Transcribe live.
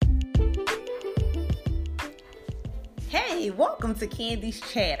Hey, welcome to Candy's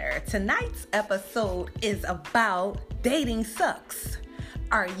Chatter. Tonight's episode is about dating sucks.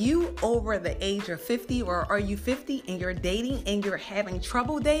 Are you over the age of 50 or are you 50 and you're dating and you're having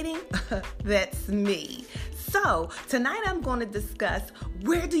trouble dating? That's me. So tonight I'm going to discuss,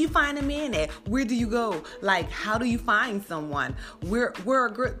 where do you find a man at? Where do you go? Like, how do you find someone? Where are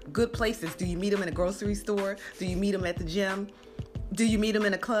good places? Do you meet them in a grocery store? Do you meet them at the gym? Do you meet them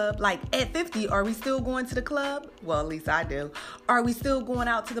in a club? Like, at 50, are we still going to the club? Well, at least I do. Are we still going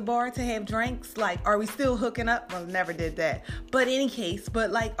out to the bar to have drinks? Like, are we still hooking up? Well, never did that. But any case,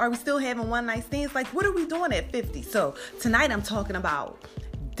 are we still having one night stands? Like, what are we doing at 50? So tonight I'm talking about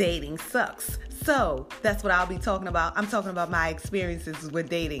dating sucks. So that's what I'll be talking about. I'm talking about my experiences with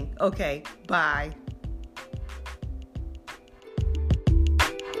dating. Okay, bye.